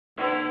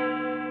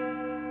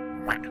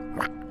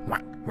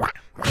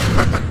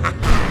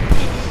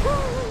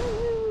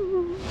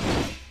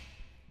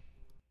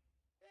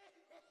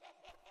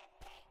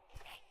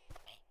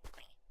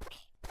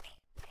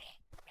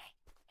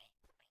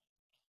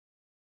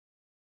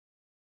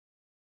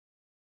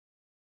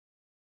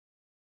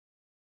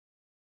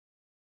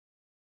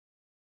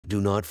Do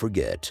not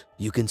forget,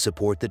 you can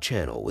support the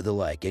channel with a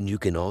like, and you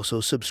can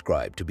also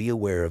subscribe to be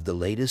aware of the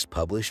latest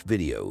published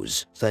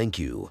videos. Thank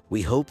you.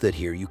 We hope that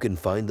here you can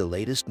find the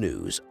latest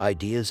news,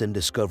 ideas, and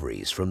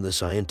discoveries from the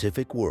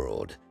scientific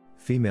world.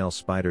 Female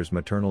spider's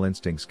maternal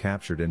instincts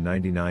captured in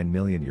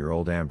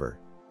 99-million-year-old amber.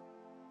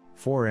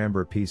 4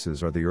 amber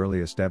pieces are the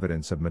earliest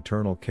evidence of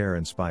maternal care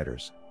in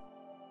spiders.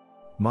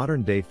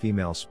 Modern-day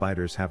female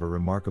spiders have a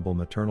remarkable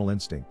maternal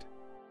instinct.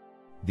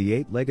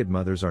 The 8-legged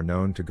mothers are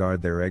known to guard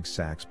their egg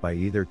sacs by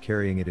either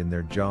carrying it in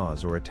their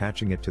jaws or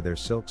attaching it to their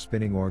silk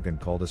spinning organ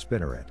called a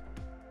spinneret.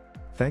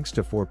 Thanks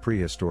to 4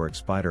 prehistoric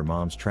spider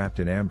moms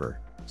trapped in amber,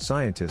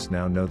 scientists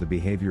now know the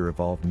behavior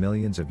evolved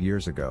millions of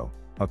years ago,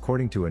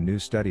 according to a new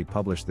study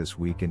published this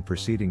week in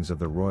Proceedings of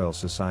the Royal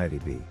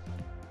Society B.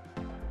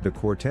 The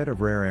quartet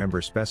of rare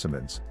amber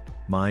specimens,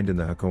 mined in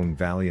the Hakong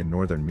Valley in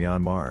northern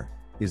Myanmar,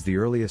 is the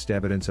earliest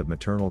evidence of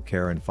maternal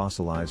care in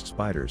fossilized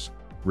spiders,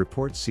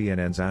 reports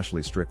CNN's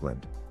Ashley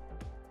Strickland.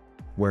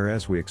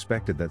 Whereas we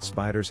expected that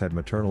spiders had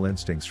maternal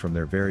instincts from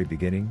their very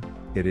beginning,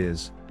 it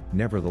is,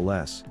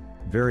 nevertheless,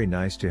 very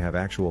nice to have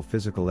actual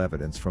physical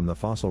evidence from the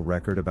fossil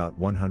record about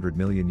 100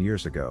 million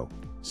years ago,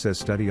 says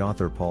study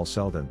author Paul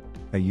Selden,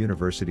 a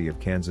University of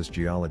Kansas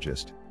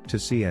geologist, to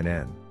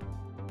CNN.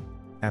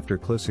 After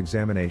close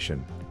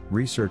examination,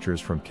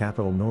 researchers from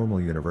Capital Normal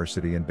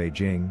University in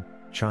Beijing,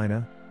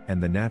 China,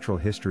 and the Natural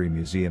History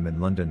Museum in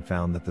London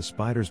found that the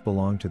spiders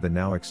belong to the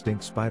now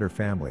extinct spider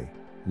family,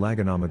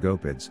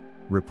 Lagonomegopids,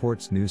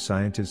 reports New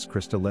Scientist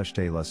Krista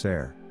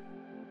Lechte-Lasserre.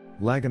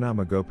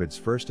 Lagonomegopids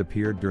first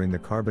appeared during the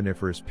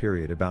Carboniferous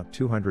period about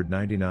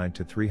 299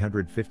 to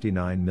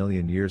 359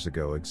 million years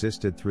ago,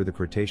 existed through the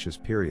Cretaceous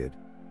period,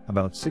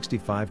 about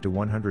 65 to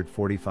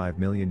 145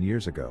 million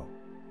years ago,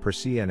 per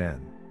CNN.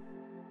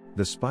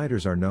 The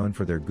spiders are known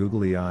for their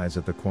googly eyes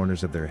at the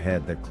corners of their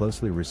head that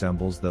closely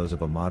resembles those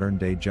of a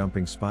modern-day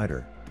jumping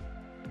spider.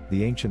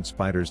 The ancient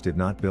spiders did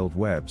not build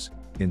webs,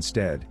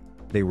 instead,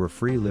 they were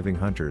free-living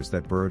hunters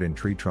that burrowed in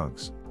tree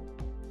trunks.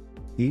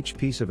 Each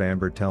piece of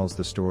amber tells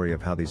the story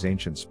of how these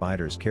ancient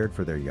spiders cared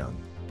for their young.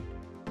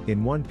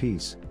 In one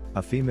piece,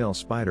 a female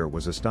spider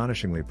was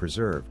astonishingly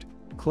preserved,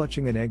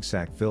 clutching an egg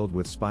sac filled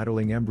with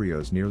spiderling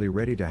embryos nearly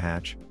ready to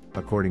hatch,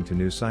 according to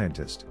New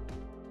Scientist.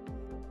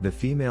 The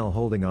female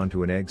holding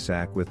onto an egg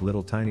sac with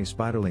little tiny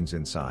spiderlings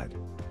inside.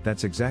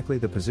 That's exactly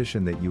the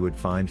position that you would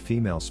find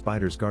female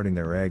spiders guarding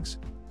their eggs,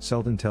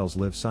 Selden tells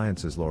Live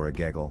Science's Laura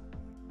Gegel.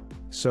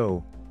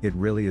 So, it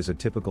really is a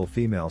typical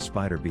female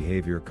spider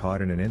behavior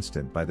caught in an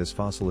instant by this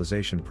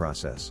fossilization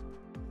process.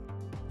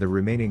 The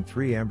remaining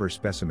 3 amber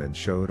specimens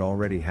showed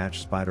already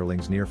hatched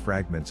spiderlings near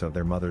fragments of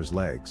their mother's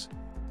legs.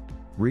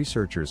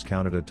 Researchers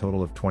counted a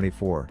total of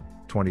 24,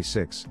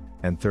 26,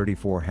 and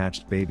 34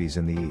 hatched babies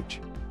in the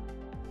each.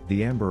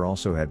 The amber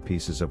also had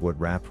pieces of wood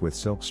wrapped with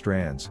silk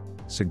strands,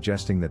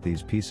 suggesting that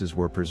these pieces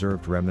were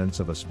preserved remnants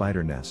of a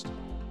spider nest.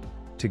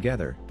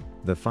 Together,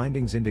 the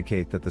findings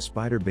indicate that the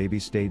spider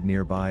babies stayed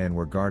nearby and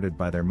were guarded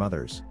by their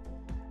mothers.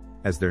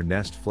 As their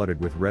nest flooded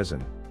with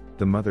resin,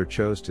 the mother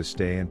chose to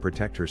stay and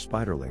protect her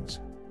spiderlings,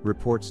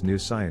 reports New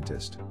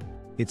Scientist.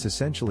 It's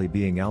essentially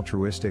being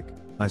altruistic,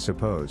 I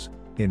suppose,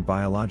 in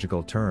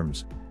biological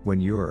terms, when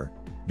you're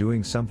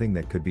doing something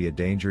that could be a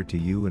danger to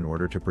you in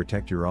order to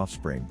protect your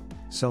offspring,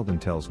 Selden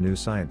tells New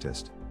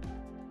Scientist.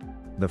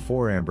 The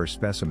 4 amber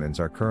specimens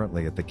are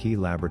currently at the Key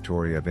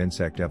Laboratory of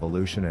Insect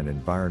Evolution and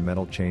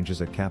Environmental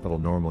Changes at Capital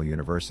Normal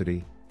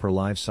University, per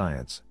Live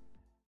Science.